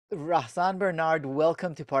Rahsaan Bernard,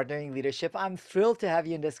 welcome to Partnering Leadership. I'm thrilled to have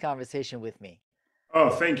you in this conversation with me. Oh,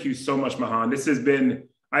 thank you so much, Mahan.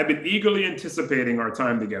 I've been eagerly anticipating our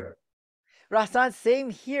time together. Rahsaan, same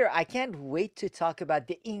here. I can't wait to talk about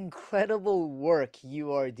the incredible work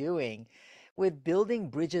you are doing with building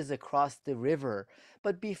bridges across the river.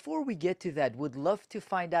 But before we get to that, would love to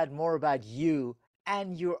find out more about you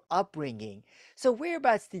and your upbringing. So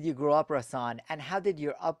whereabouts did you grow up, Rahsaan, and how did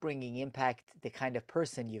your upbringing impact the kind of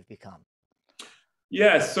person you've become?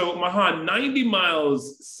 Yes, so Mahan, 90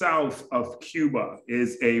 miles south of Cuba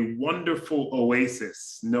is a wonderful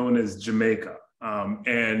oasis known as Jamaica.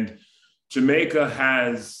 And Jamaica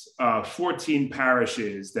has 14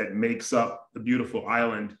 parishes that makes up the beautiful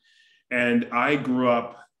island. And I grew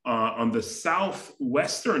up on the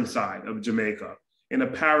southwestern side of Jamaica in a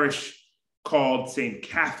parish called St.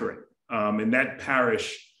 Catherine. And that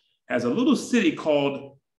parish has a little city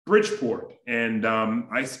called Bridgeport. And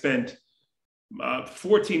I spent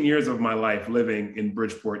 14 years of my life living in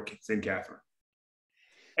Bridgeport, St. Catherine.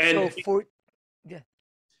 So And for yeah,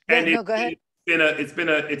 yeah, and no, go ahead. it's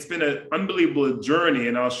been an unbelievable journey,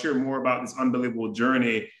 and I'll share more about this unbelievable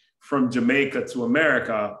journey from Jamaica to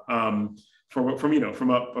America, from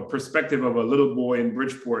a perspective of a little boy in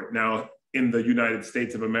Bridgeport, now in the United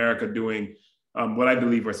States of America, doing what I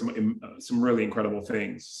believe are some really incredible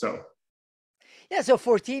things. So Yeah, so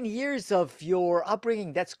 14 years of your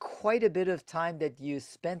upbringing, that's quite a bit of time that you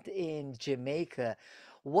spent in Jamaica.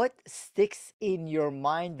 What sticks in your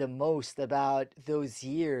mind the most about those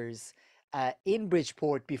years in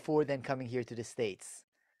Bridgeport before then coming here to the States?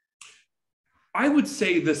 I would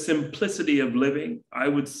say the simplicity of living. I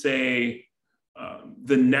would say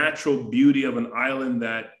the natural beauty of an island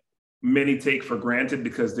that many take for granted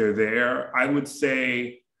because they're there. I would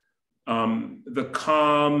say the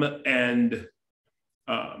calm and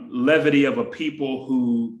levity of a people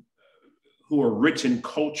who are rich in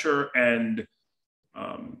culture and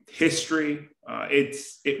history.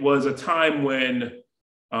 It was a time when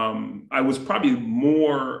I was probably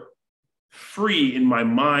more free in my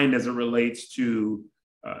mind as it relates to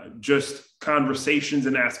just conversations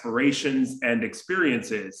and aspirations and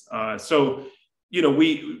experiences.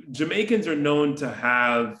 We Jamaicans are known to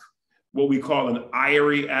have what we call an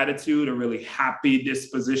irie attitude, a really happy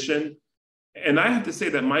disposition. And I have to say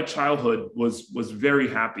that my childhood was very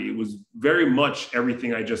happy. It was very much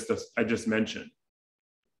everything I just mentioned.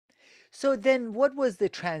 So then what was the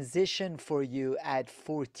transition for you at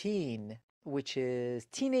 14, which is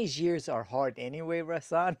teenage years are hard anyway,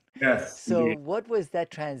 Rasan? Yes, So indeed. what was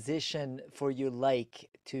that transition for you like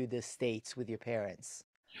to the States with your parents?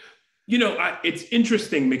 It's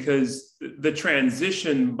interesting because the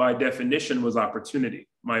transition by definition was opportunity.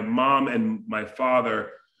 My mom and my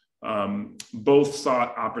father both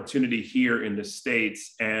sought opportunity here in the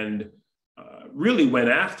States and really went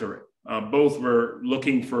after it. Both were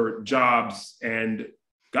looking for jobs and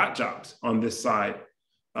got jobs on this side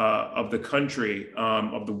of the country,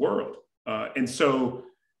 of the world. And so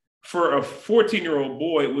for a 14-year-old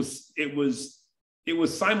boy, it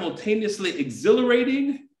was simultaneously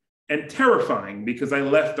exhilarating and terrifying because I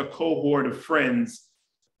left a cohort of friends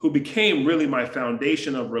who became really my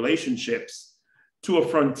foundation of relationships to a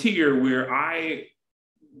frontier where I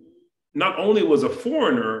not only was a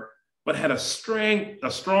foreigner, but had a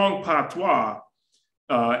strong patois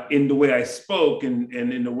in the way I spoke and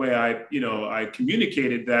in the way I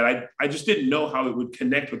communicated that I just didn't know how it would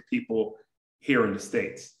connect with people here in the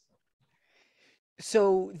States.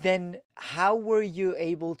 So then how were you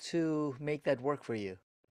able to make that work for you?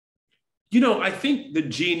 I think the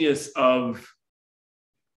genius of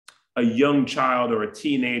a young child or a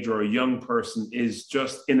teenager or a young person is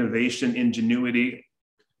just innovation, ingenuity,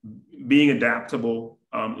 being adaptable,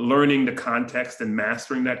 learning the context and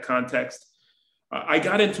mastering that context. I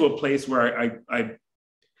got into a place where I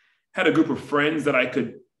had a group of friends that I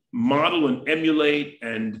could model and emulate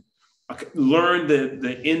and learn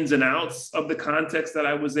the ins and outs of the context that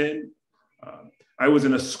I was in. Uh, I was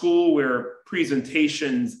in a school where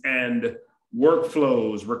presentations and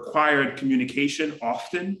workflows required communication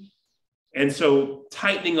often. And so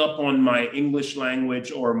tightening up on my English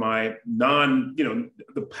language or my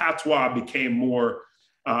the patois became more,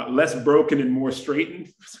 less broken and more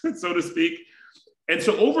straightened, so to speak. And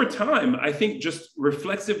so over time, I think just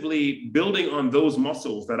reflexively building on those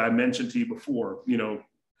muscles that I mentioned to you before,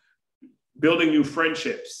 building new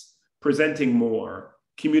friendships, presenting more,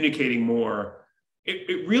 communicating more,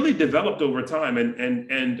 it really developed over time.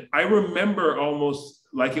 And I remember almost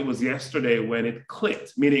like it was yesterday when it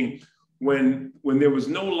clicked, meaning when there was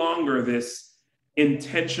no longer this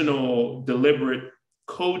intentional, deliberate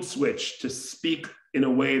code switch to speak in a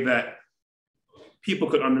way that people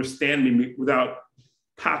could understand me without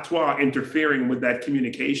patois interfering with that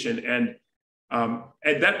communication. And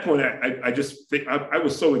at that point, I just think I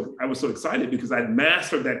was so excited because I'd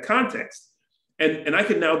mastered that context, and I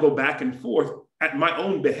could now go back and forth at my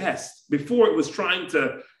own behest. Before it was trying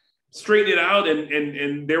to straighten it out,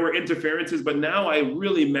 and there were interferences, but now I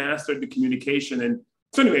really mastered the communication. And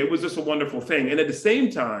so anyway, it was just a wonderful thing. And at the same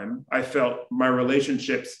time, I felt my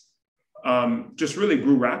relationships just really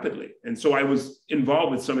grew rapidly. And so I was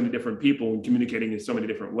involved with so many different people and communicating in so many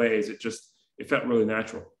different ways. It felt really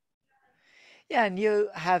natural. Yeah, and you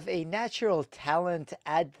have a natural talent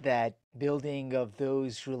at that building of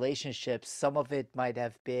those relationships. Some of it might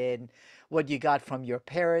have been what you got from your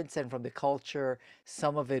parents and from the culture,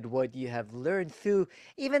 some of it what you have learned through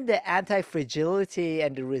even the anti-fragility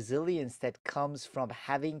and the resilience that comes from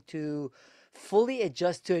having to fully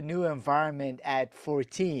adjust to a new environment at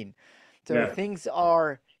 14. So Yeah. things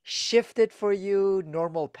are shifted for you,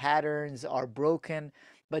 normal patterns are broken,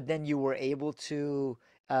 but then you were able to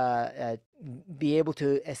uh, uh, be able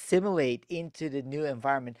to assimilate into the new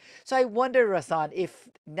environment. So I wonder, Rahsaan, if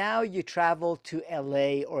now you travel to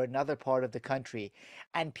LA or another part of the country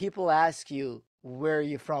and people ask you, where are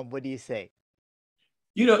you from? What do you say?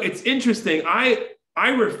 You know, it's interesting. I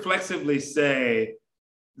reflexively say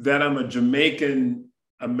that I'm a Jamaican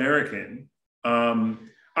American.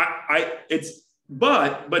 It's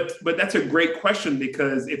but that's a great question,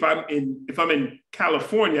 because if I'm in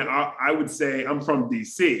California, I would say I'm from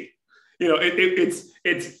DC. You know,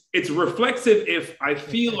 it's reflexive if I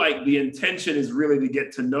feel like the intention is really to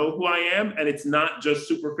get to know who I am, and it's not just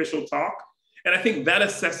superficial talk. And I think that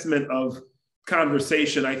assessment of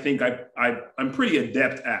conversation, I think I'm pretty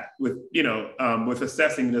adept at, with with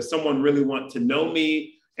assessing, does someone really want to know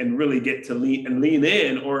me and really get to lean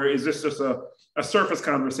in, or is this just a surface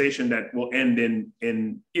conversation that will end in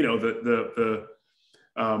the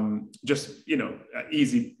just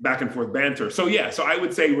easy back and forth banter. So yeah, so I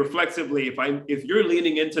would say reflexively, if you're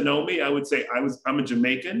leaning in to know me, I would say I'm a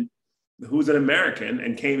Jamaican who's an American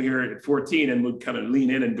and came here at 14, and would kind of lean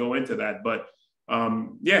in and go into that. But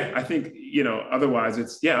yeah, I think otherwise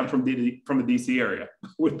it's, yeah, I'm from the DC area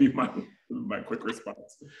would be my quick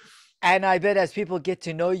response. And I bet as people get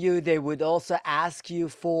to know you, they would also ask you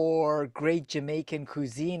for great Jamaican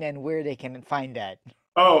cuisine and where they can find that.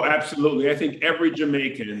 Oh, absolutely. I think every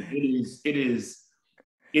Jamaican, it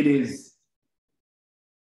is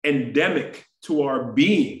endemic to our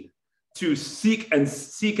being to seek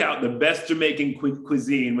out the best Jamaican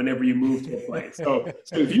cuisine whenever you move to a place. So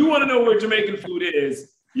if you want to know where Jamaican food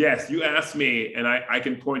is, yes, you ask me, and I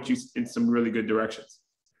can point you in some really good directions.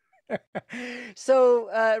 So,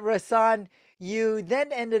 Rahsaan, you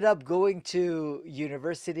then ended up going to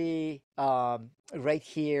university right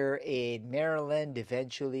here in Maryland,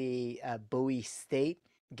 eventually Bowie State,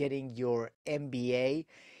 getting your MBA,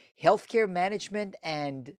 healthcare management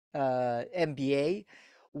and MBA.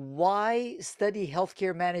 Why study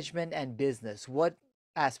healthcare management and business? What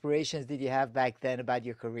aspirations did you have back then about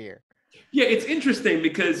your career? Yeah, it's interesting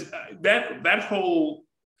because that whole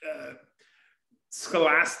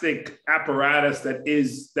scholastic apparatus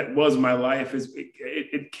that was my life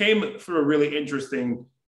it came through a really interesting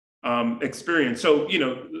experience. So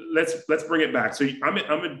let's bring it back. So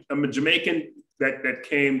I'm a Jamaican that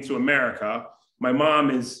came to America. My mom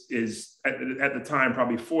is at the time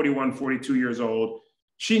probably 41, 42 years old.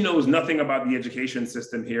 She knows nothing about the education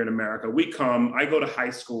system here in America. I go to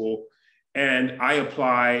high school, and I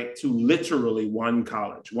apply to literally one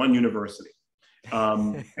college, one university.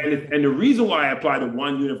 And the reason why I applied to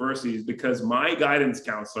one university is because my guidance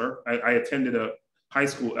counselor, I attended a high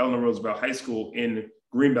school, Eleanor Roosevelt High School in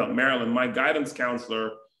Greenbelt, Maryland. My guidance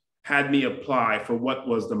counselor had me apply for what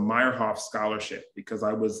was the Meyerhoff Scholarship, because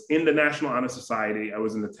I was in the National Honor Society. I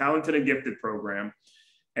was in the Talented and Gifted program.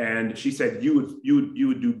 And she said, you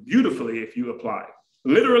would do beautifully if you applied.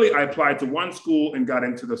 Literally, I applied to one school and got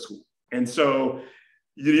into the school. And so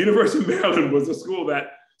the University of Maryland was a school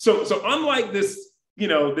that, so unlike this,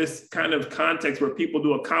 this kind of context where people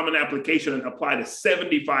do a common application and apply to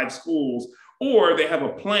 75 schools, or they have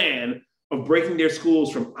a plan of breaking their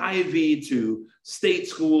schools from Ivy to state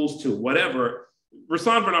schools to whatever,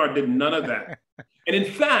 Rahsaan Bernard did none of that. And in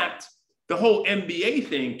fact, the whole MBA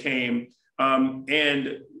thing came,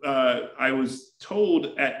 and I was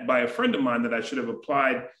told by a friend of mine that I should have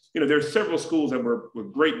applied. There's several schools that were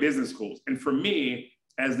great business schools. And for me,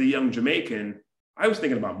 as the young Jamaican, I was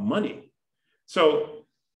thinking about money. So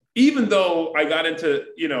even though I got into,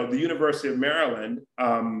 the University of Maryland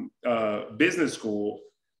business school,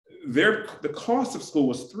 the cost of school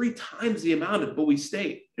was 3 times the amount at Bowie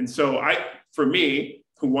State. And so for me,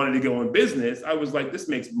 who wanted to go in business, I was like, this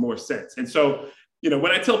makes more sense. And so,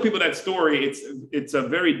 when I tell people that story, it's a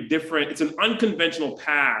very different, it's an unconventional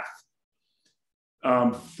path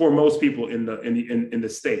for most people in the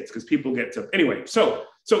States, because people get to anyway. So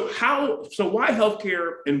why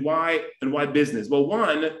healthcare and why business? Well,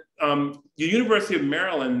 one, the University of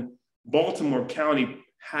Maryland, Baltimore County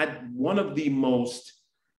had one of the most,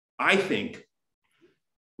 I think,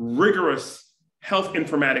 rigorous health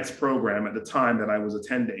informatics program at the time that I was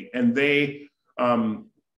attending, and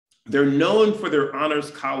they're known for their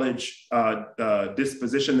honors college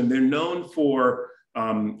disposition, and they're known for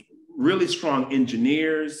really strong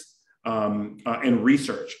engineers and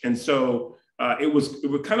research. And so it was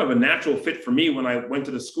kind of a natural fit for me when I went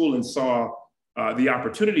to the school and saw the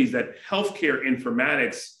opportunities that healthcare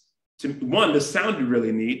informatics. One, this sounded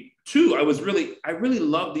really neat. Two, I really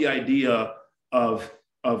loved the idea of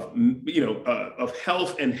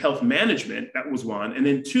health and health management. That was one. And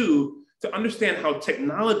then two, to understand how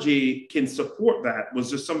technology can support that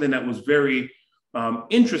was just something that was very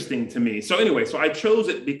interesting to me. So anyway, so I chose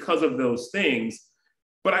it because of those things,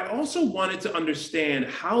 but I also wanted to understand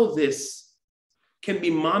how this can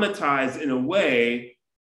be monetized in a way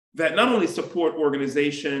that not only support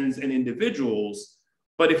organizations and individuals,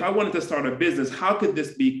 but if I wanted to start a business, how could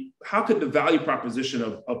the value proposition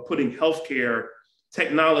of putting healthcare,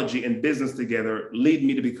 technology, and business together lead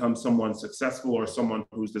me to become someone successful, or someone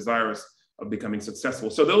who's desirous of becoming successful?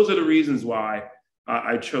 So those are the reasons why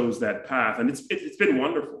I chose that path. And it's been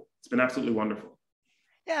wonderful. It's been absolutely wonderful.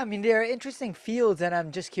 Yeah, I mean, they're interesting fields, and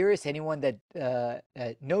I'm just curious, anyone that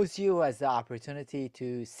knows you, has the opportunity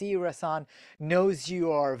to see Rahsaan, knows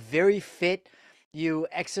you are very fit, you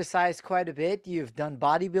exercise quite a bit, you've done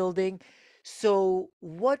bodybuilding. So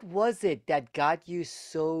what was it that got you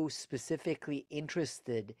so specifically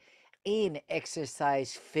interested in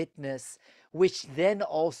exercise fitness, which then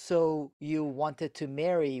also you wanted to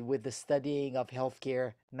marry with the studying of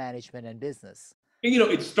healthcare management and business? And,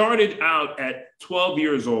 it started out at 12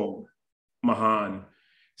 years old, Mahan,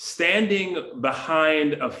 standing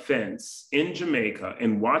behind a fence in Jamaica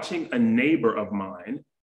and watching a neighbor of mine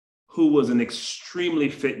who was an extremely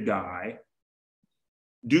fit guy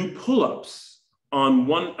do pull-ups on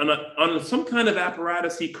some kind of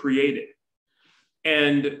apparatus he created.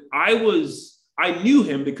 And I knew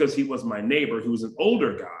him because he was my neighbor, who was an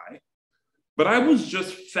older guy, but I was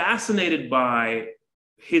just fascinated by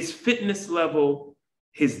his fitness level,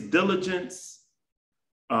 his diligence,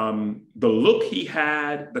 the look he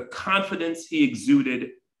had, the confidence he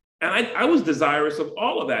exuded. And I was desirous of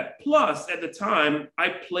all of that. Plus, at the time, I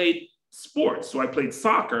played sports. So I played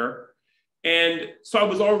soccer. And so I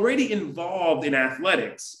was already involved in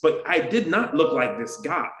athletics, but I did not look like this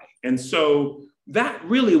guy. And so that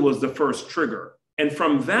really was the first trigger. And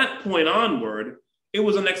from that point onward, it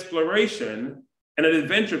was an exploration and an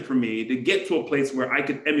adventure for me to get to a place where I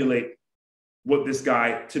could emulate what this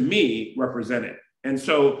guy, to me, represented. And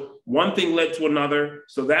so one thing led to another.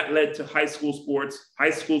 So that led to high school sports. High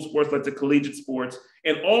school sports led to collegiate sports.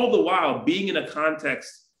 And all the while, being in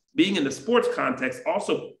the sports context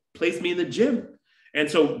also placed me in the gym.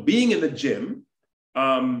 And so being in the gym,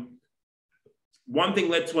 one thing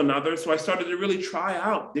led to another. So I started to really try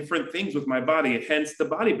out different things with my body, hence the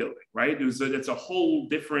bodybuilding, right? It's a whole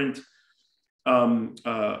different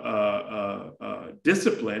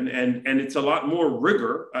discipline, and it's a lot more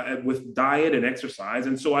rigor with diet and exercise.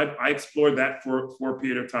 And so I explored that for a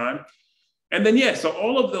period of time. And then, so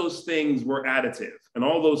all of those things were additive, and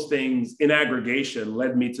all those things in aggregation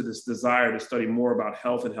led me to this desire to study more about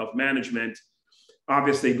health and health management.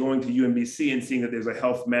 Obviously, going to UMBC and seeing that there's a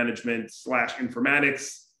health management /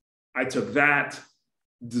 informatics, I took that.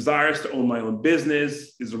 Desires to own my own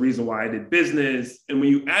business is the reason why I did business. And when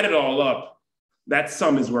you add it all up, that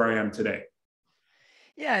sum is where I am today.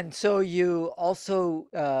 Yeah, and so you also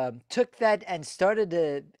took that and started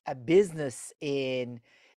a business in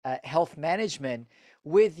health management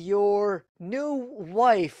with your new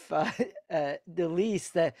wife,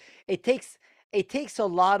 Delise. It takes a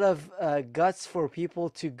lot of guts for people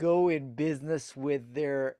to go in business with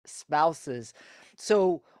their spouses.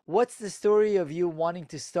 So what's the story of you wanting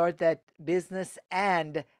to start that business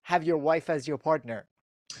and have your wife as your partner?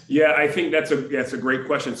 Yeah, I think that's a great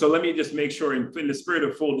question. So let me just make sure, in the spirit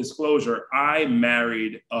of full disclosure, I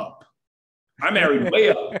married up. I married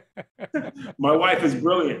way up. My wife is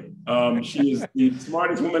brilliant. She is the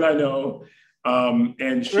smartest woman I know.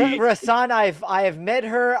 And she, Rahsaan, I have met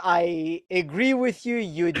her. I agree with you.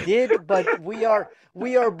 You did, but we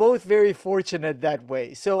are both very fortunate that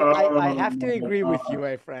way. So I oh have to my agree with you, God.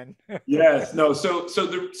 my friend. Yes, no.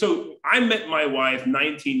 So I met my wife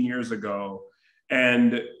 19 years ago,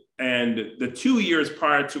 and the 2 years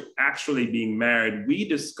prior to actually being married, we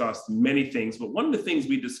discussed many things. But one of the things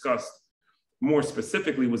we discussed more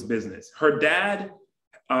specifically was business. Her dad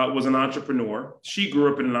was an entrepreneur. She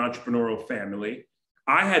grew up in an entrepreneurial family.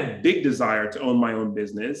 I had big desire to own my own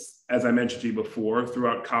business, as I mentioned to you before,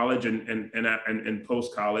 throughout college and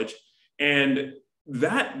post college, and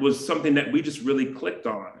that was something that we just really clicked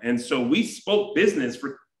on. And so we spoke business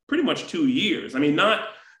for pretty much 2 years. I mean, not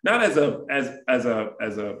as a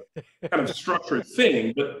kind of structured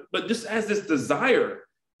thing, but just as this desire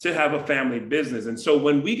to have a family business. And so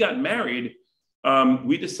when we got married,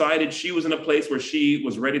 we decided she was in a place where she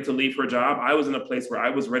was ready to leave her job. I was in a place where I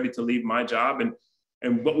was ready to leave my job.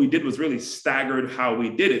 And what we did was really staggered how we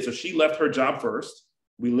did it. So she left her job first.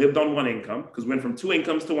 We lived on one income because we went from two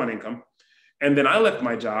incomes to one income. And then I left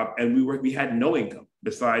my job and we had no income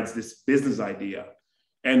besides this business idea.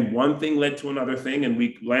 And one thing led to another thing. And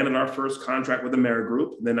we landed our first contract with the Mary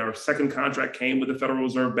Group. Then our second contract came with the Federal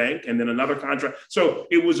Reserve Bank, and then another contract. So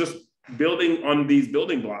it was just building on these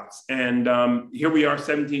building blocks. And here we are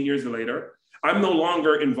 17 years later. I'm no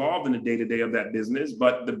longer involved in the day-to-day of that business,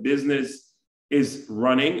 but the business is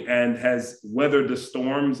running and has weathered the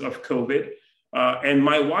storms of COVID. And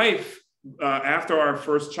my wife, after our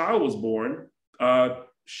first child was born,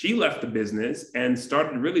 she left the business and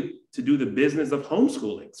started really to do the business of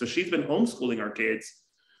homeschooling. So she's been homeschooling our kids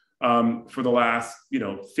for the last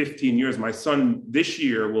 15 years. My son this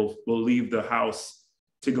year will leave the house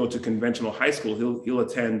to go to conventional high school. He'll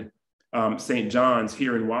attend St. John's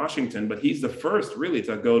here in Washington, but he's the first really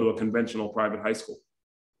to go to a conventional private high school.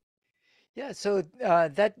 Yeah, so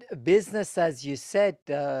that business, as you said,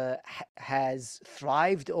 has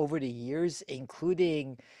thrived over the years,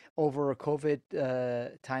 including over a COVID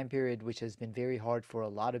time period, which has been very hard for a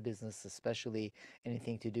lot of business, especially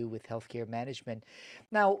anything to do with healthcare management.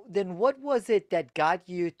 Now, then what was it that got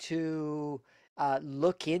you to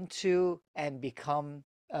look into and become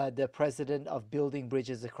the president of Building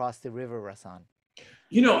Bridges Across the River, Rahsaan?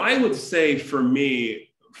 I would say for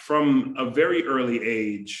me, from a very early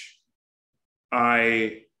age,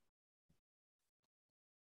 I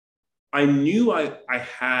knew I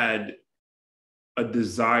had a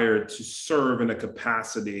desire to serve in a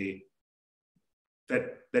capacity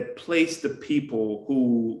that placed the people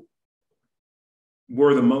who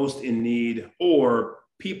were the most in need or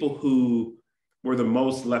people who were the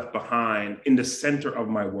most left behind in the center of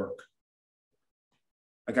my work.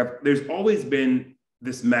 There's always been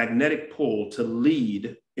this magnetic pull to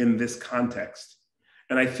lead in this context.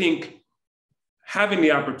 And I think having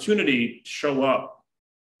the opportunity to show up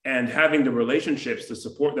and having the relationships to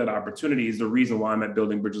support that opportunity is the reason why I'm at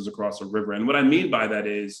Building Bridges Across the River. And what I mean by that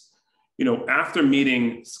is, after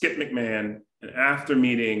meeting Skip McMahon and after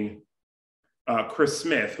meeting Chris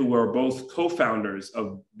Smith, who were both co-founders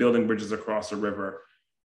of Building Bridges Across the River,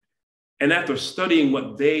 and after studying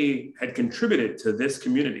what they had contributed to this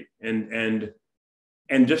community and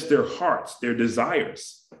just their hearts, their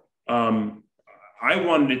desires, I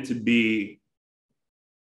wanted to be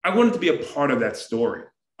a part of that story.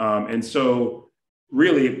 And so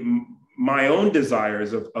really my own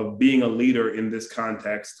desires of being a leader in this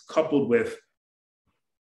context, coupled with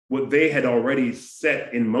what they had already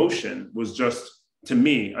set in motion, was just, to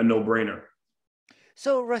me, a no-brainer.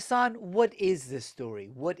 So, Rahsaan, what is this story?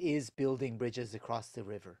 What is Building Bridges Across the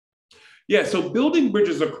River? Yeah, so Building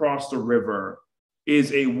Bridges Across the River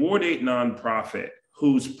is a Ward 8 nonprofit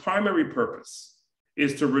whose primary purpose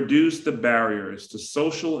is to reduce the barriers to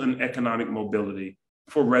social and economic mobility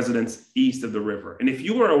for residents east of the river. And if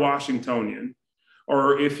you are a Washingtonian,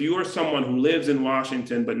 or if you are someone who lives in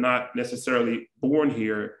Washington but not necessarily born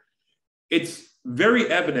here, it's very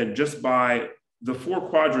evident just by the four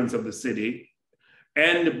quadrants of the city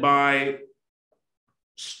and by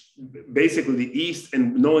basically the east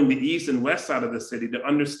and knowing the east and west side of the city to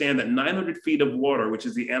understand that 900 feet of water, which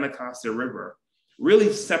is the Anacostia River,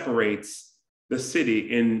 really separates the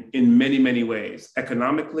city in many, many ways,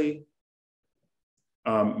 economically,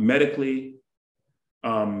 medically,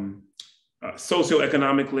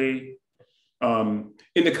 socioeconomically,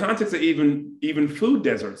 in the context of even food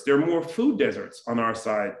deserts. There are more food deserts on our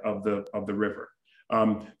side of the river.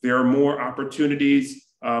 There are more opportunities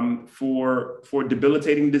for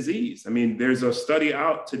debilitating disease. I mean, there's a study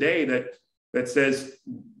out today that says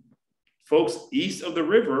folks east of the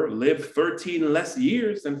river live 13 less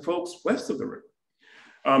years than folks west of the river.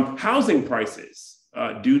 Housing prices,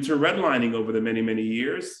 due to redlining over the many, many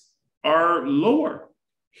years, are lower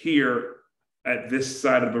here at this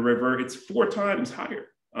side of the river. It's 4 times higher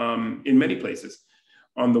in many places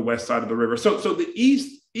on the west side of the river. So the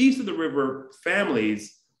east of the river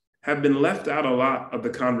families have been left out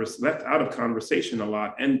of conversation a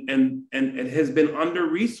lot, and it has been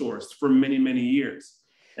under-resourced for many, many years.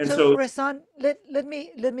 And So, so, Rahsaan, let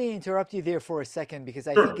me interrupt you there for a second because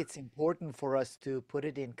I think sure, it's important for us to put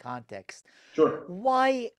it in context. sure.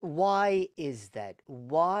 Why is that?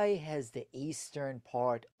 Why has the eastern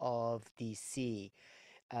part of DC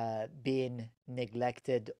been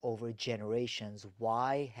neglected over generations?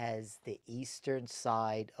 Why has the eastern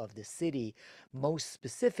side of the city, most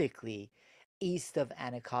specifically east of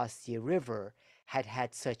Anacostia River,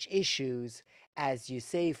 had such issues as you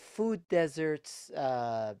say, food deserts,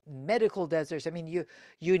 medical deserts? I mean,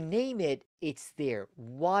 you name it, it's there.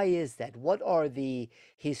 Why is that? What are the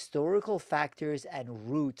historical factors and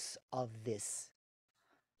roots of this?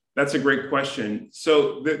 That's a great question.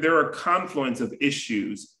 So there are a confluence of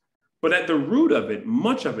issues, but at the root of it,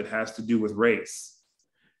 much of it has to do with race.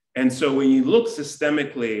 And so when you look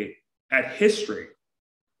systemically at history,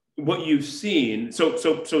 what you've seen, so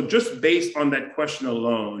just based on that question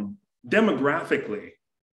alone, demographically,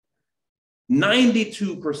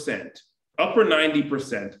 92%, upper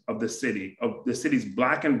 90% of the city's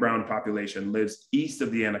Black and brown population lives east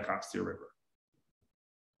of the Anacostia River.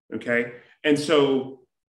 Okay? And so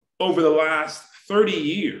over the last 30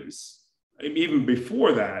 years, even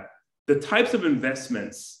before that, the types of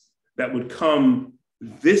investments that would come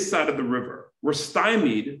this side of the river were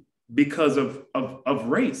stymied because of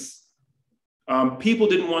race. People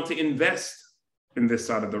didn't want to invest in this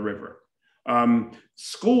side of the river.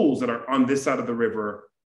 Schools that are on this side of the river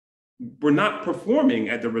were not performing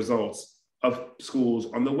at the results of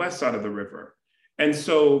schools on the west side of the river. And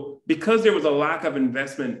so because there was a lack of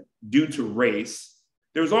investment due to race,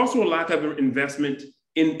 there was also a lack of investment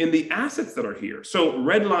in the assets that are here. So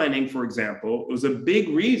redlining, for example, was a big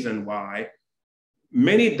reason why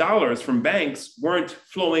many dollars from banks weren't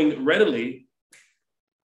flowing readily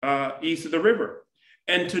east of the river.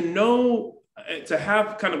 And to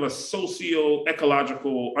have kind of a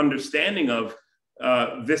socio-ecological understanding of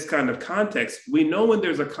this kind of context, we know when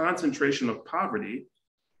there's a concentration of poverty,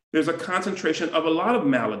 there's a concentration of a lot of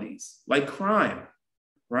maladies like crime,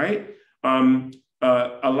 right?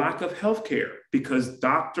 A lack of healthcare because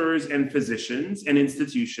doctors and physicians and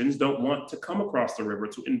institutions don't want to come across the river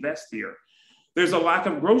to invest here. There's a lack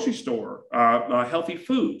of grocery store, healthy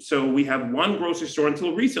food. So we have one grocery store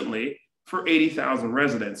until recently for 80,000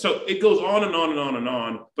 residents. So it goes on and on and on and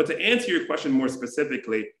on. But to answer your question more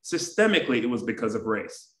specifically, systemically, it was because of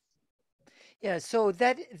race. Yeah, so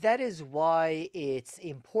that is why it's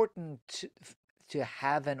important to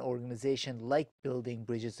have an organization like Building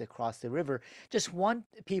Bridges Across the River. Just want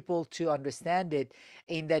people to understand it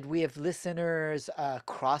in that we have listeners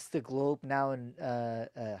across the globe now in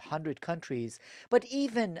 100 countries. But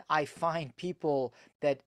even I find people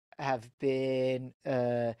that have been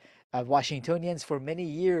Washingtonians for many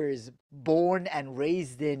years, born and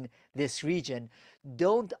raised in this region,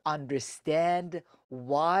 don't understand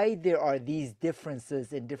why there are these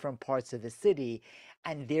differences in different parts of the city,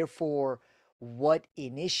 and therefore what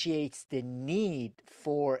initiates the need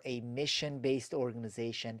for a mission-based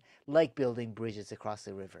organization like Building Bridges Across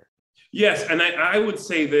the River. Yes, and I would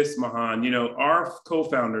say this, Mahan, our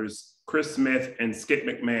co-founders, Chris Smith and Skip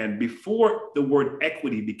McMahon, before the word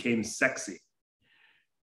equity became sexy,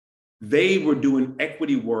 they were doing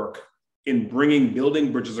equity work in bringing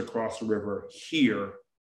Building Bridges Across the River here,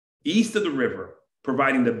 east of the river,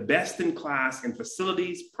 providing the best in class in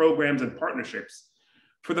facilities, programs, and partnerships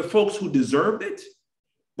for the folks who deserved it,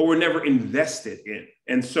 but were never invested in.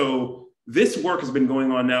 And so this work has been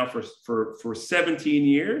going on now for 17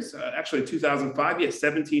 years, actually 2005, yes,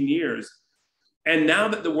 17 years. And now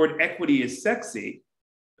that the word equity is sexy,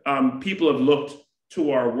 people have looked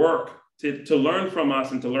to our work to learn from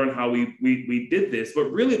us and to learn how we did this.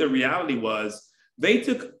 But really the reality was they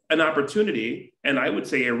took an opportunity, and I would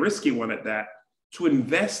say a risky one at that, to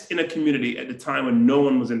invest in a community at the time when no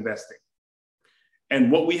one was investing. And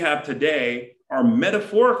what we have today are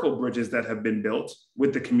metaphorical bridges that have been built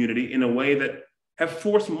with the community in a way that have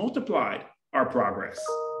force multiplied our progress.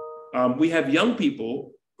 We have young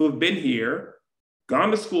people who have been here,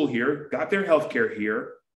 gone to school here, got their healthcare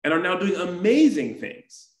here, and are now doing amazing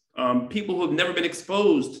things. People who have never been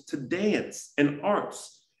exposed to dance and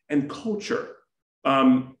arts and culture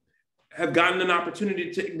have gotten an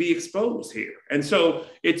opportunity to be exposed here. And so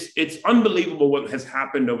it's unbelievable what has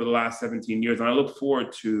happened over the last 17 years. And I look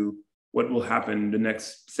forward to what will happen the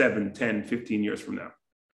next 7, 10, 15 years from now.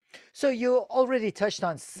 So you already touched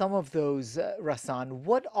on some of those, Rahsaan.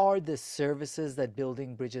 What are the services that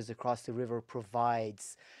building bridges across the river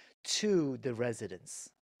provides to the residents?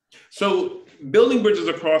 So building bridges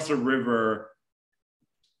across the river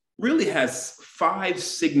really has 5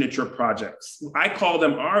 signature projects. I call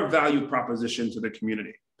them our value proposition to the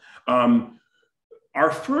community.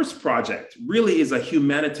 Our first project really is a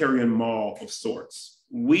humanitarian mall of sorts.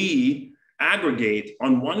 We aggregate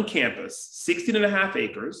on one campus 16 and a half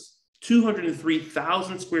acres,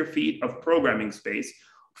 203,000 square feet of programming space,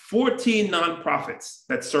 14 nonprofits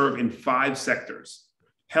that serve in 5 sectors: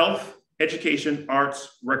 health, education,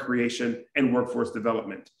 arts, recreation, and workforce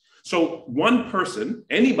development. So one person,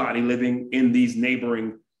 anybody living in these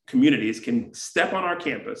neighboring communities, can step on our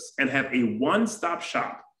campus and have a one-stop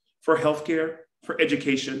shop for healthcare, for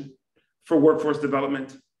education, for workforce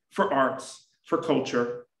development, for arts, for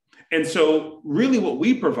culture. And so really what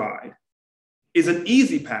we provide is an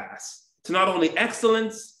easy pass to not only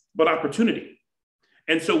excellence, but opportunity.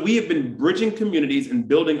 And so we have been bridging communities and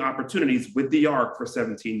building opportunities with THEARC for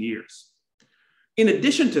 17 years. In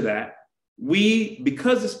addition to that,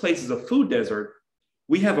 because this place is a food desert,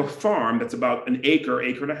 we have a farm that's about an acre,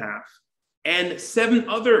 acre and a half, and 7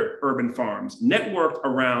 other urban farms networked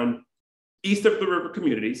around east of the river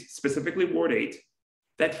communities, specifically Ward 8,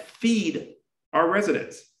 that feed our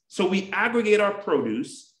residents. So we aggregate our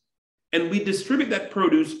produce and we distribute that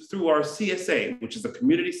produce through our CSA, which is a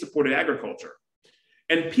community supported agriculture.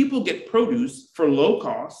 And people get produce for low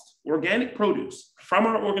cost, organic produce from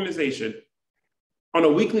our organization on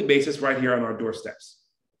a weekly basis right here on our doorsteps.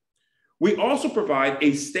 We also provide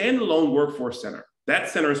a standalone workforce center. That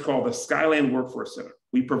center is called the Skyland Workforce Center.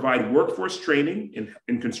 We provide workforce training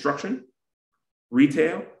in construction,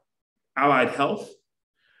 retail, allied health.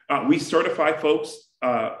 We certify folks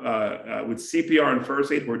with CPR and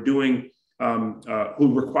first aid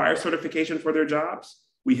who require certification for their jobs.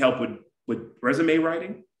 We help with resume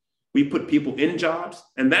writing. We put people in jobs.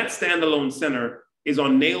 And that standalone center is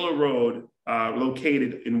on Naylor Road,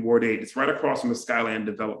 located in Ward 8. It's right across from the Skyland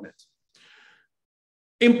development.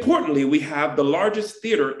 Importantly, we have the largest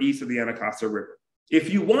theater east of the Anacostia River.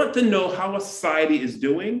 If you want to know how a society is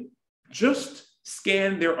doing, just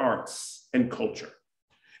scan their arts and culture.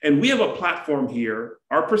 And we have a platform here.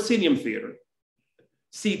 Our proscenium theater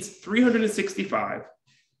seats 365.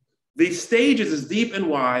 The stage is as deep and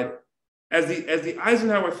wide as the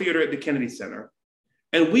Eisenhower Theater at the Kennedy Center.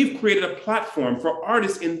 And we've created a platform for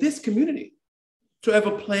artists in this community to have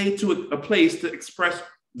a place to express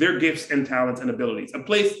their gifts and talents and abilities, a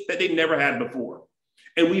place that they never had before.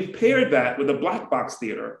 And we've paired that with a black box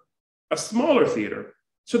theater, a smaller theater,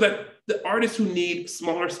 so that the artists who need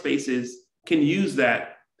smaller spaces can use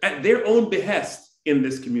that at their own behest in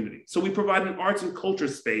this community. So we provide an arts and culture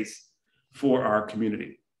space for our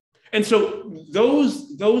community. And so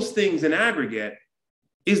those things in aggregate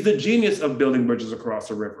is the genius of building bridges across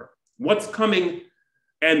the river. What's coming,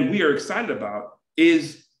 and we are excited about,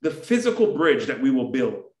 is the physical bridge that we will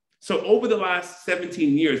build. So over the last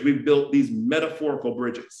 17 years, we've built these metaphorical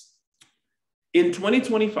bridges. In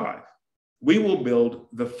 2025, we will build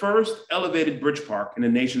the first elevated bridge park in the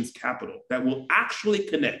nation's capital that will actually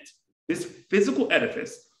connect this physical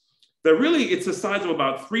edifice that really, it's the size of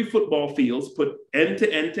about 3 football fields put end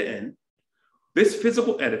to end to end. This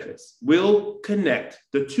physical edifice will connect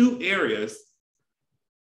the 2 areas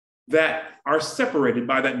that are separated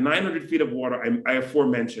by that 900 feet of water I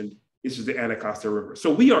aforementioned. This is the Anacostia River.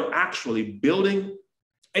 So we are actually building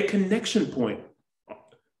a connection point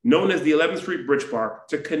known as the 11th Street Bridge Park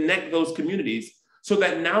to connect those communities so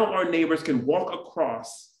that now our neighbors can walk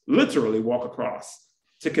across, literally walk across,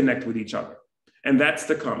 to connect with each other. And that's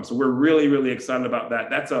to come. So we're really, really excited about that.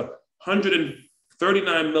 That's a $139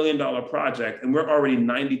 million project, and we're already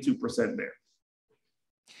 92% there.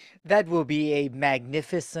 That will be a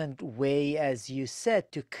magnificent way, as you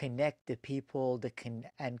said, to connect the people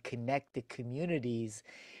and connect the communities,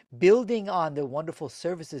 building on the wonderful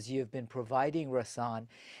services you have been providing, Rahsaan.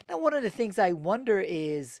 Now, one of the things I wonder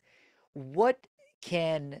is what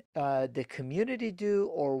can the community do,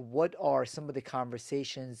 or what are some of the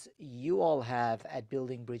conversations you all have at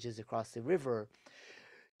Building Bridges Across the River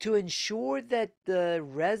to ensure that the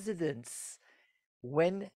residents,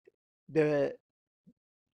 when the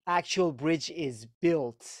actual bridge is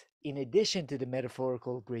built, in addition to the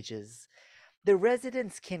metaphorical bridges, the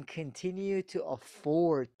residents can continue to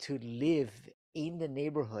afford to live in the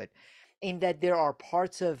neighborhood. In that there are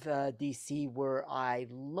parts of DC where I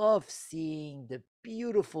love seeing the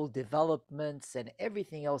beautiful developments and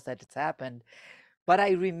everything else that has happened. But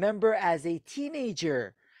I remember as a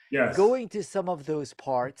teenager Yes. going to some of those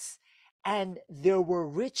parts, and there were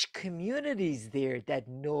rich communities there that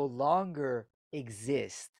no longer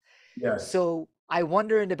exist. Yes. So I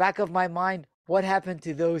wonder in the back of my mind, what happened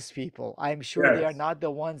to those people? I'm sure they are Yes. not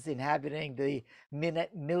the ones inhabiting the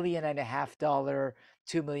 $1.5 million,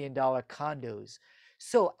 $2 million condos.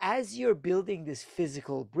 So as you're building this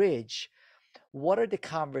physical bridge, what are the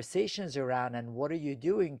conversations around and what are you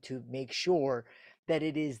doing to make sure that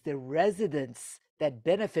it is the residents that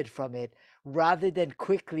benefit from it rather than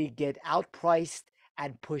quickly get outpriced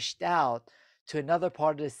and pushed out to another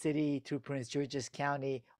part of the city through Prince George's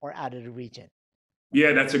County or out of the region?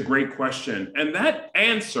 Yeah, that's a great question. And that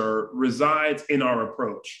answer resides in our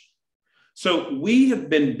approach. So we have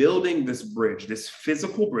been building this bridge, this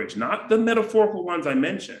physical bridge, not the metaphorical ones I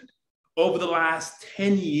mentioned, over the last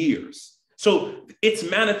 10 years. So its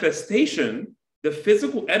manifestation, the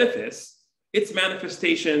physical edifice, its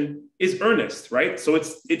manifestation is earnest, right? So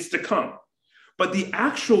it's to come. But the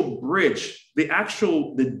actual bridge,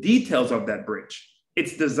 the details of that bridge,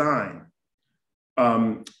 its design,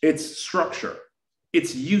 its structure,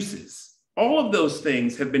 its uses, all of those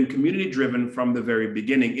things have been community driven from the very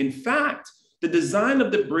beginning. In fact, the design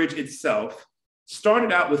of the bridge itself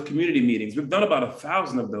started out with community meetings. We've done about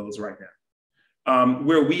 1,000 of those right now,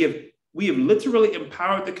 where we have literally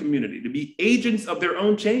empowered the community to be agents of their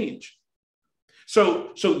own change.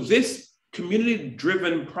 So this community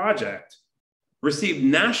driven project received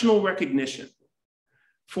national recognition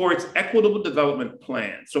for its equitable development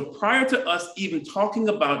plan. So prior to us even talking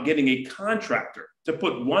about getting a contractor to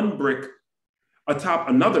put one brick atop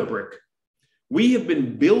another brick, we have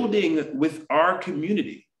been building with our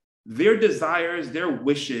community their desires, their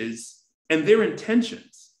wishes, and their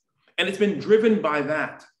intentions. And it's been driven by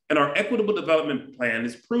that. And our equitable development plan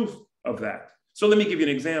is proof of that. So let me give you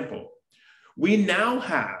an example. We now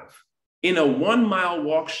have in a 1 mile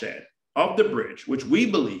walk shed of the bridge, which we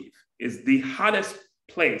believe is the hottest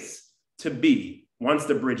place to be once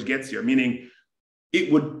the bridge gets here, meaning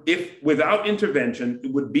it would, if without intervention,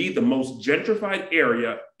 it would be the most gentrified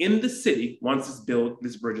area in the city once it's built,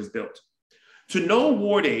 this bridge is built. To know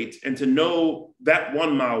Ward 8 and to know that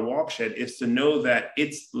 1 mile walk shed is to know that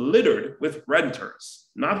it's littered with renters,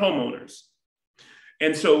 not homeowners.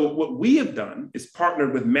 And so what we have done is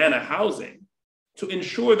partnered with Manor Housing to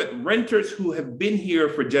ensure that renters who have been here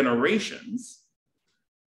for generations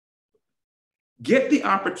get the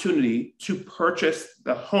opportunity to purchase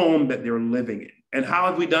the home that they're living in. And how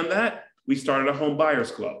have we done that? We started a home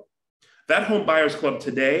buyers club. That home buyers club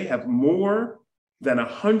today have more than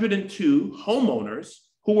 102 homeowners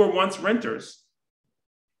who were once renters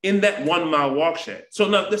in that 1 mile walk shed. So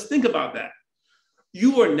now let's think about that.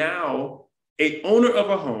 You are now a owner of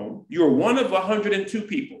a home. You're one of 102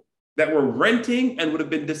 people that were renting and would have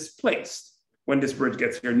been displaced when this bridge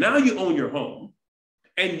gets here. Now you own your home.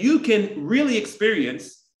 And you can really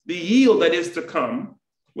experience the yield that is to come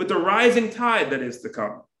with the rising tide that is to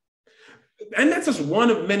come. And that's just one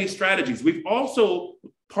of many strategies. We've also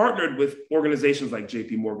partnered with organizations like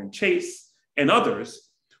JP Morgan Chase and others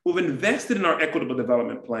who've invested in our equitable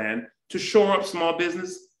development plan to shore up small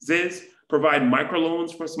businesses, provide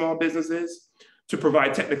microloans for small businesses, to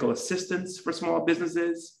provide technical assistance for small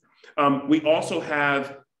businesses. We also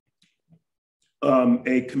have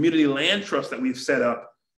a community land trust that we've set up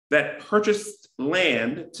that purchased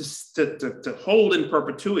land to hold in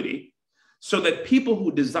perpetuity so that people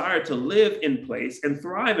who desire to live in place and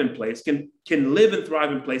thrive in place can live and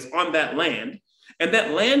thrive in place on that land. And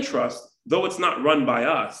that land trust, though it's not run by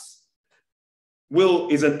us,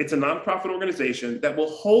 it's a nonprofit organization that will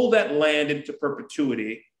hold that land into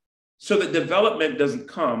perpetuity so that development doesn't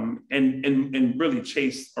come and really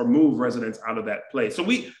chase or move residents out of that place. So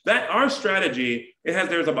our strategy,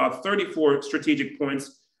 there's about 34 strategic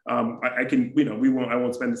points. I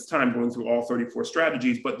won't spend this time going through all 34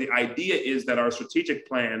 strategies, but the idea is that our strategic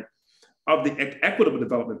plan of the equitable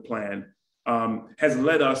development plan has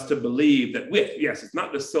led us to believe that yes, it's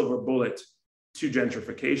not the silver bullet to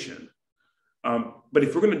gentrification. But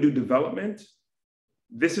if we're going to do development,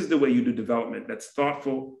 this is the way you do development. That's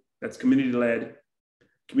thoughtful, that's community-led,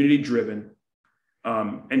 community-driven,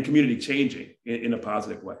 and community changing in a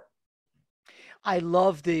positive way. I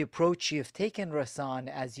love the approach you've taken, Rahsaan,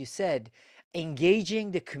 as you said, engaging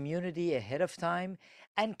the community ahead of time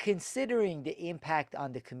and considering the impact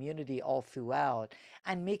on the community all throughout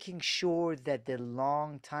and making sure that the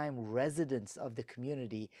long-time residents of the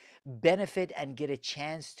community benefit and get a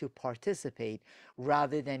chance to participate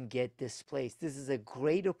rather than get displaced. This is a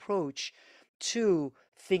great approach to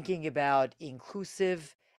thinking about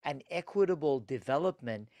inclusive and equitable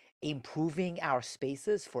development, improving our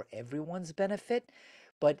spaces for everyone's benefit,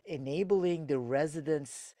 but enabling the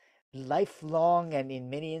residents, lifelong and in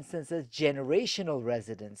many instances generational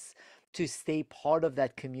residents, to stay part of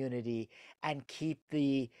that community and keep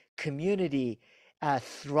the community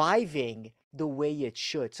thriving the way it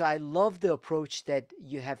should. So I love the approach that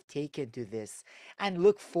you have taken to this and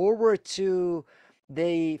look forward to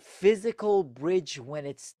the physical bridge when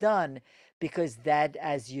it's done, because that,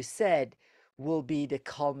 as you said, will be the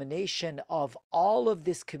culmination of all of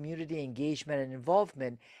this community engagement and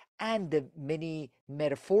involvement and the many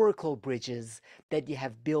metaphorical bridges that you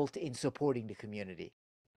have built in supporting the community.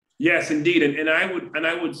 Yes, indeed, and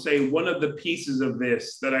I would say one of the pieces of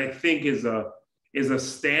this that I think is a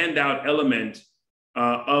standout element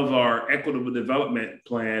of our equitable development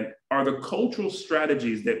plan are the cultural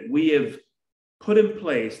strategies that we have put in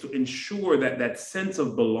place to ensure that that sense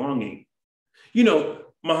of belonging. You know,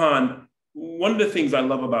 Mahan, one of the things I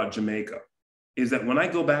love about Jamaica is that when I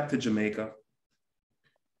go back to Jamaica,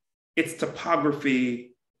 its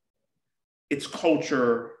topography, its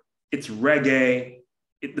culture, its reggae,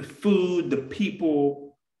 the food, the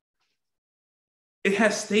people, it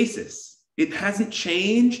has stasis. It hasn't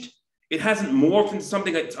changed. It hasn't morphed into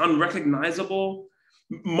something that's unrecognizable.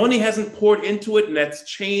 Money hasn't poured into it and that's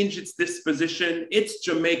changed its disposition. It's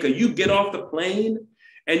Jamaica. You get off the plane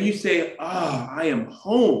and you say, I am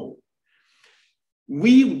home.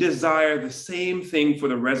 We desire the same thing for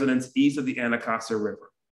the residents east of the Anacostia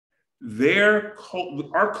River.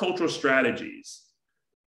 Our cultural strategies,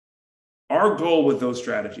 our goal with those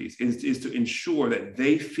strategies is to ensure that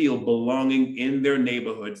they feel belonging in their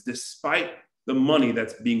neighborhoods despite the money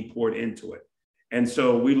that's being poured into it. And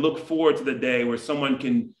so we look forward to the day where someone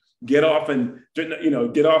can get off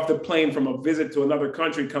the plane from a visit to another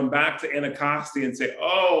country, come back to Anacostia and say,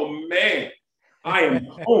 oh man, I am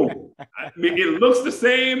home. I mean, it looks the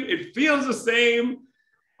same, it feels the same.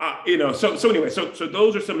 So anyway, so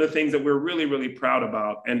those are some of the things that we're really, really proud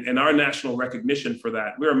about, and our national recognition for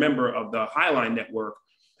that. We're a member of the Highline Network,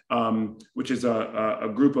 which is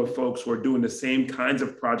a group of folks who are doing the same kinds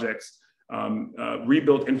of projects,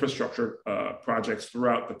 rebuilt infrastructure projects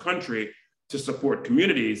throughout the country to support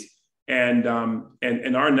communities, and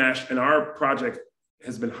our project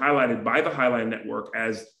has been highlighted by the Highline Network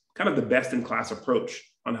as kind of the best in class approach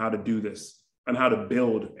on how to do this, on how to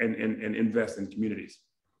build and invest in communities.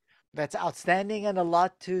 That's outstanding and a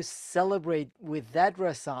lot to celebrate with that,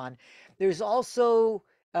 Rahsaan. There's also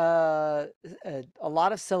a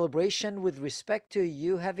lot of celebration with respect to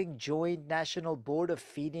you having joined National Board of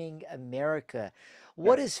Feeding America.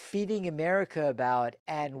 What Yes. is Feeding America about,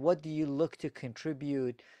 and what do you look to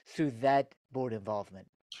contribute through that board involvement?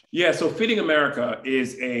 Yeah, so Feeding America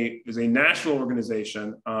is a national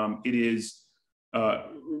organization. It is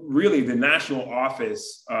really the national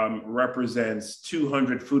office represents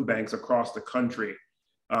 200 food banks across the country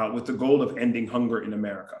with the goal of ending hunger in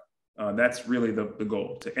America. That's really the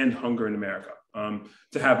goal, to end hunger in America,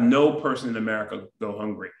 to have no person in America go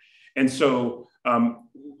hungry. And so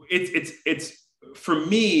it's for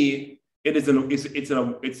me,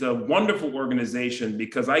 it's a wonderful organization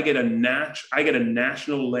because I get a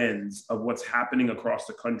national lens of what's happening across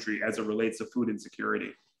the country as it relates to food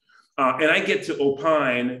insecurity. And I get to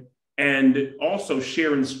opine and also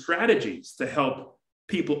share in strategies to help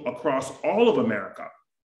people across all of America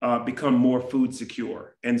become more food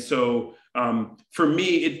secure. And so for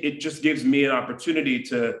me, it just gives me an opportunity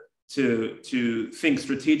to think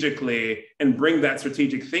strategically and bring that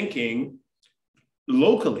strategic thinking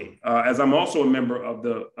locally, as I'm also a member of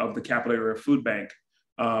the Capital Area Food Bank,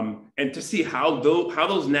 and to see how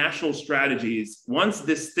those national strategies, once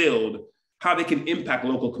distilled, how they can impact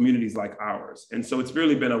local communities like ours. And so it's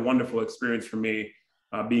really been a wonderful experience for me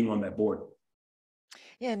being on that board.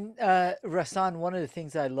 Yeah, and Rahsaan, one of the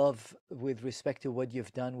things I love with respect to what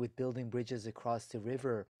you've done with building bridges across the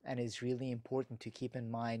river, and is really important to keep in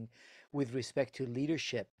mind with respect to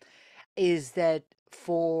leadership, is that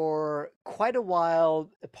for quite a while,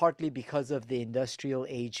 partly because of the industrial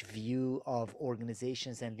age view of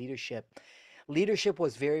organizations and leadership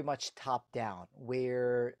was very much top down,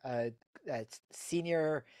 where a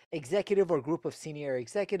senior executive or group of senior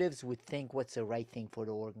executives would think what's the right thing for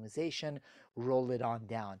the organization, roll it on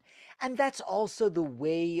down. And that's also the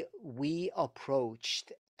way we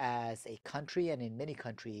approached as a country, and in many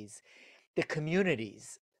countries, the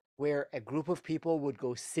communities, where a group of people would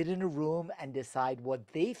go sit in a room and decide what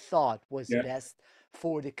they thought was Yeah. best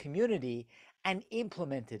for the community and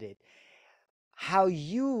implemented it. How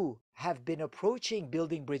you have been approaching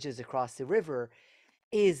building bridges across the river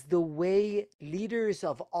is the way leaders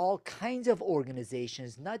of all kinds of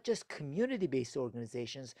organizations, not just community based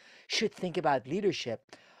organizations, should think about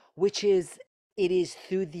leadership, which is it is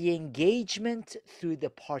through the engagement, through the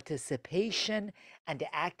participation, and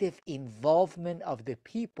the active involvement of the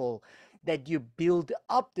people that you build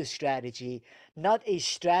up the strategy, not a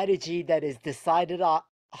strategy that is decided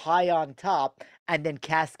high on top and then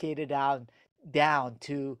cascaded down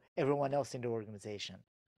to everyone else in the organization.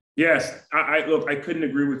 Yes, I look, I couldn't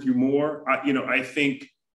agree with you more. I think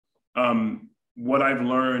what I've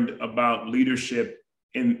learned about leadership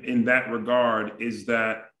in that regard is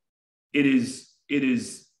that it is it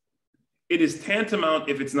is it is tantamount,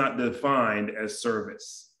 if it's not defined, as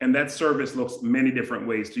service. And that service looks many different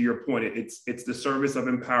ways. To your point, it's the service of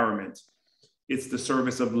empowerment. It's the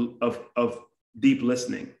service of deep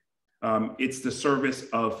listening. It's the service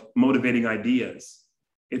of motivating ideas.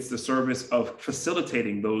 It's the service of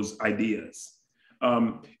facilitating those ideas.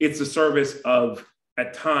 It's the service of,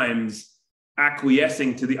 at times,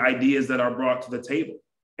 acquiescing to the ideas that are brought to the table.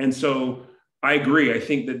 And so I agree. I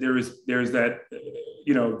think that there's that,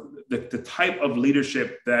 the type of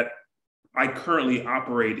leadership that I currently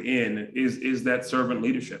operate in is that servant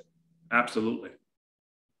leadership. Absolutely.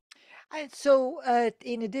 So,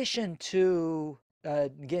 in addition to,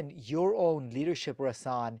 again, your own leadership,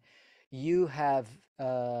 Rahsaan, you have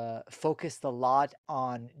focused a lot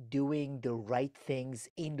on doing the right things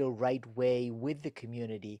in the right way with the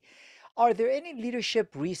community. Are there any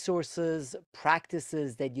leadership resources,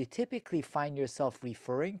 practices that you typically find yourself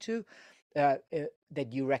referring to, that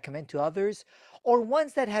you recommend to others, or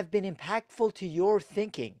ones that have been impactful to your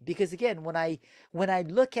thinking? Because again, when I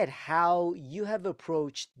look at how you have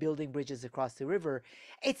approached building bridges across the river,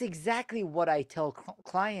 it's exactly what I tell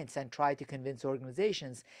clients and try to convince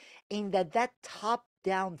organizations, in that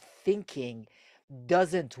top-down thinking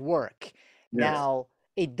doesn't work. Yes. Now,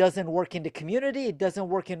 it doesn't work in the community, it doesn't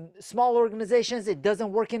work in small organizations, it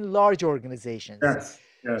doesn't work in large organizations. Yes.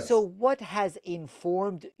 So, Yes. what has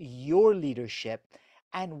informed your leadership,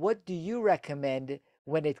 and what do you recommend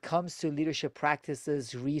when it comes to leadership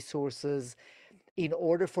practices, resources, in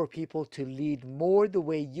order for people to lead more the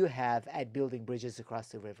way you have at building bridges across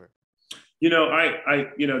the river?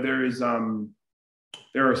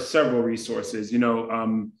 There are several resources.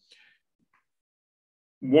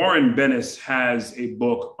 Warren Bennis has a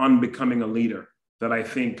book, Unbecoming a Leader, that I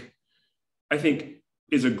think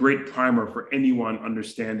is a great primer for anyone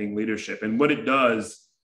understanding leadership. And what it does,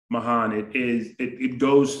 Mahan, it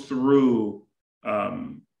goes through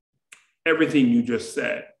everything you just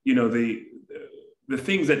said. The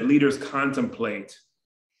things that leaders contemplate,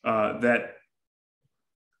 that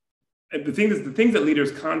the things that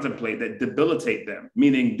leaders contemplate that debilitate them,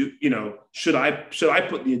 meaning, should I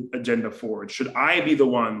put the agenda forward? Should I be the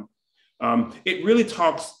one? It really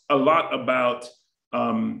talks a lot about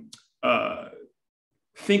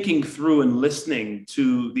thinking through and listening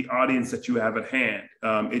to the audience that you have at hand.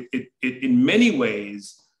 It in many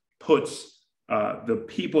ways puts the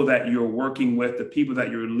people that you're working with, the people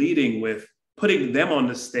that you're leading with, putting them on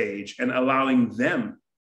the stage and allowing them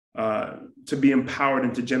to be empowered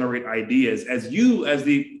and to generate ideas, as you, as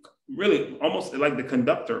the really almost like the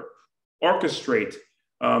conductor, orchestrate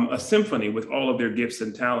a symphony with all of their gifts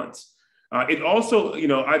and talents. It also,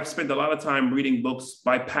 I've spent a lot of time reading books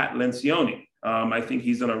by Pat Lencioni. I think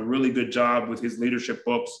he's done a really good job with his leadership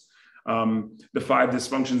books. The Five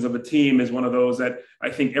Dysfunctions of a Team is one of those that I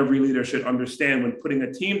think every leader should understand when putting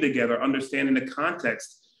a team together, understanding the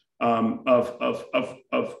context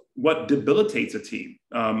of what debilitates a team.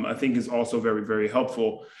 I think is also very, very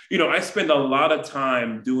helpful. I spend a lot of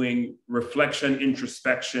time doing reflection,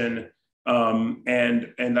 introspection,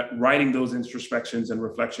 and writing those introspections and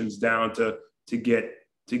reflections down to get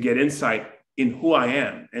insight in who I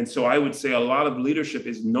am. And so I would say a lot of leadership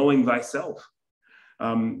is knowing thyself.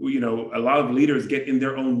 A lot of leaders get in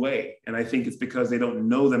their own way, and I think it's because they don't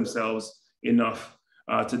know themselves enough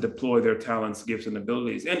to deploy their talents, gifts, and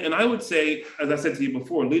abilities. And I would say, as I said to you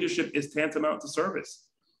before, leadership is tantamount to service.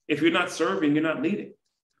 If you're not serving, you're not leading.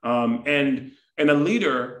 And a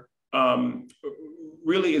leader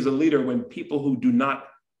really is a leader when people who do not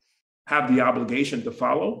have the obligation to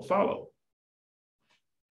follow.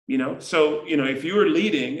 So if you're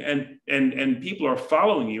leading and people are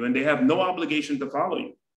following you and they have no obligation to follow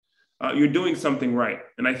you, you're doing something right.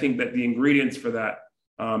 And I think that the ingredients for that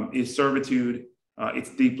is servitude. It's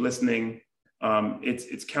deep listening.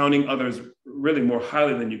 It's counting others really more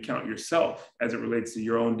highly than you count yourself as it relates to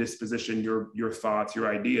your own disposition, your thoughts,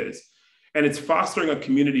 your ideas. And it's fostering a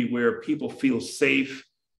community where people feel safe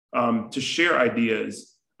to share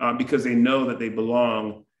ideas because they know that they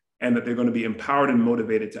belong and that they're going to be empowered and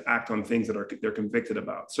motivated to act on things that they're convicted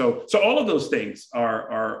about. So all of those things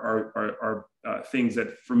are things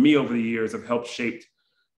that, for me over the years, have helped shape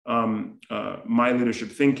my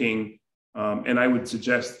leadership thinking. And I would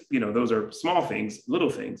suggest, those are small things, little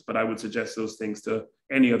things, but I would suggest those things to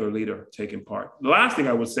any other leader taking part. The last thing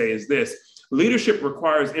I would say is this: leadership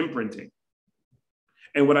requires imprinting.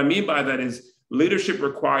 And what I mean by that is leadership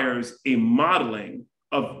requires a modeling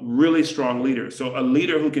of really strong leaders. So a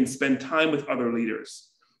leader who can spend time with other leaders,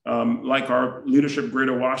 like our Leadership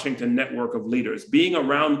Greater Washington network of leaders, being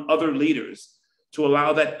around other leaders to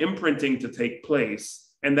allow that imprinting to take place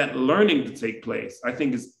and that learning to take place, I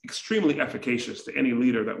think is extremely efficacious to any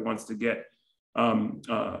leader that wants to get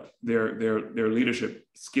their leadership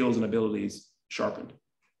skills and abilities sharpened.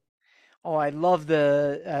 Oh, I love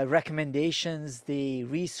the recommendations, the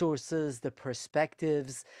resources, the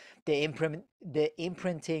perspectives, the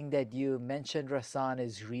imprinting that you mentioned, Rahsaan,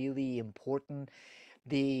 is really important.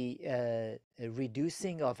 The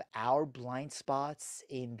reducing of our blind spots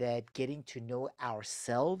in that getting to know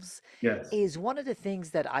ourselves Yes. is one of the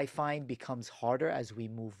things that I find becomes harder as we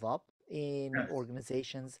move up in Yes.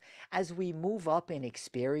 organizations, as we move up in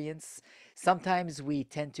experience. Sometimes we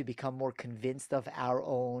tend to become more convinced of our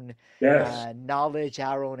own Yes. knowledge,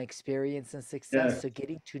 our own experience and success. Yes. So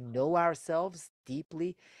getting to know ourselves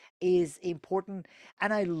deeply is important.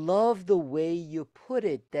 And I love the way you put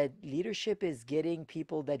it, that leadership is getting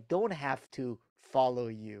people that don't have to follow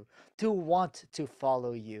you to want to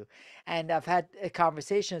follow you. And I've had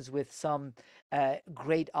conversations with some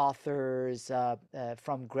great authors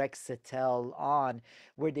from Greg Sittel on,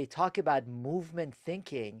 where they talk about movement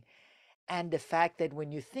thinking and the fact that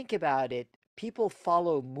when you think about it, people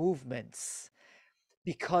follow movements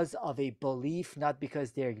because of a belief, not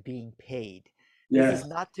because they're being paid. This is Yes.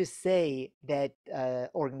 not to say that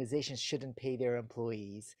organizations shouldn't pay their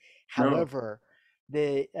employees. No. However,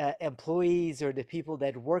 the employees or the people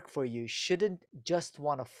that work for you shouldn't just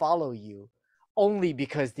want to follow you only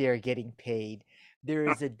because they are getting paid. There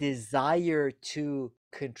is a desire to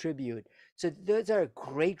contribute. So those are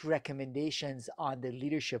great recommendations on the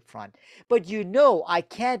leadership front. But I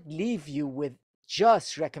can't leave you with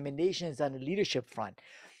just recommendations on the leadership front.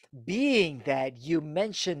 Being that you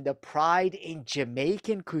mentioned the pride in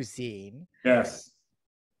Jamaican cuisine, Yes.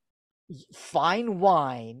 fine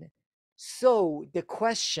wine. So the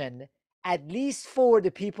question, at least for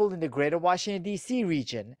the people in the greater Washington, D.C.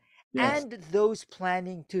 region Yes. and those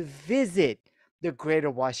planning to visit the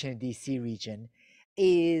greater Washington, D.C. region,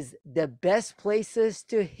 is the best places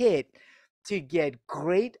to hit to get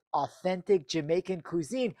great, authentic Jamaican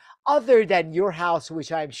cuisine, other than your house,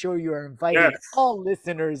 which I'm sure you're inviting Yes. all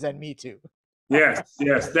listeners and me to. Yes.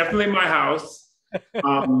 Yes. Definitely my house.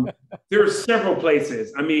 Um, there are several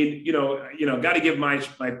places. I mean, got to give my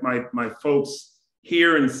folks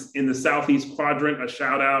here in the Southeast Quadrant a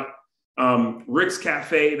shout out. Rick's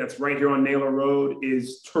Cafe, that's right here on Naylor Road,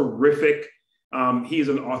 is terrific. He's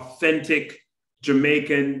an authentic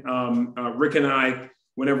Jamaican. Rick and I,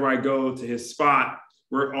 whenever I go to his spot,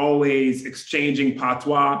 we're always exchanging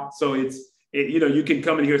patois. So you can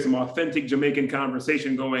come and hear some authentic Jamaican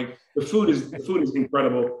conversation going. The food is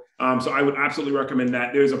incredible. So I would absolutely recommend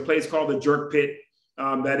that. There's a place called the Jerk Pit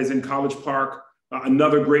that is in College Park.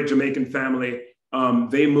 Another great Jamaican family.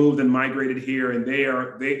 They moved and migrated here, and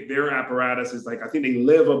their apparatus is like, I think they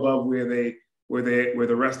live above where the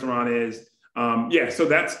restaurant is. So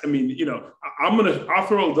that's, I'll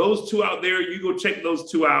throw those two out there. You go check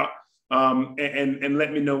those two out, and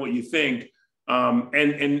let me know what you think.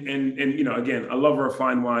 Again, I love our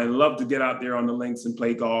fine wine. Love to get out there on the links and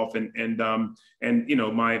play golf, I'm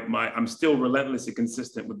still relentlessly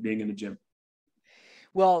consistent with being in the gym.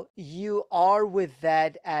 Well, you are with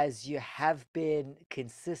that, as you have been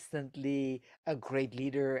consistently a great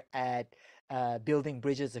leader at building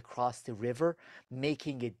bridges across the river,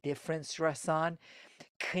 making a difference, Rahsaan.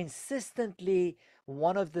 Consistently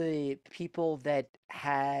one of the people that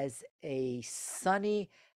has a sunny,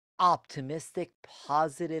 optimistic,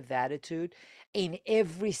 positive attitude in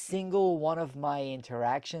every single one of my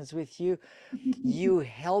interactions with you. You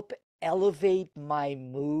help elevate my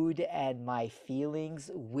mood and my feelings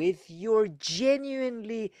with your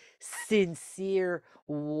genuinely sincere,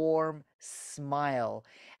 warm smile.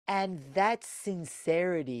 And that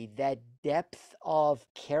sincerity, that depth of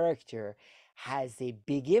character has a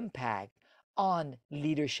big impact on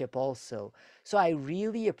leadership also. So I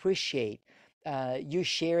really appreciate you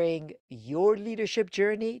sharing your leadership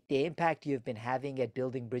journey, the impact you've been having at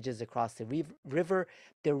building bridges across the river,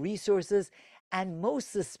 the resources, and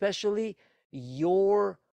most especially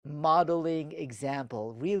your modeling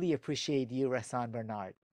example. Really appreciate you, Rahsaan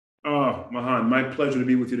Bernard. Oh, Mahan, my pleasure to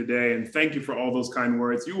be with you today. And thank you for all those kind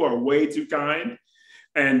words. You are way too kind,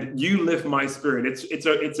 and you lift my spirit. It's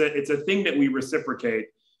a thing that we reciprocate.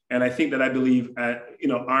 And I think that I believe,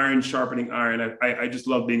 iron sharpening iron. I just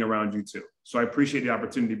love being around you too. So I appreciate the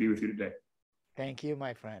opportunity to be with you today. Thank you,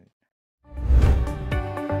 my friend.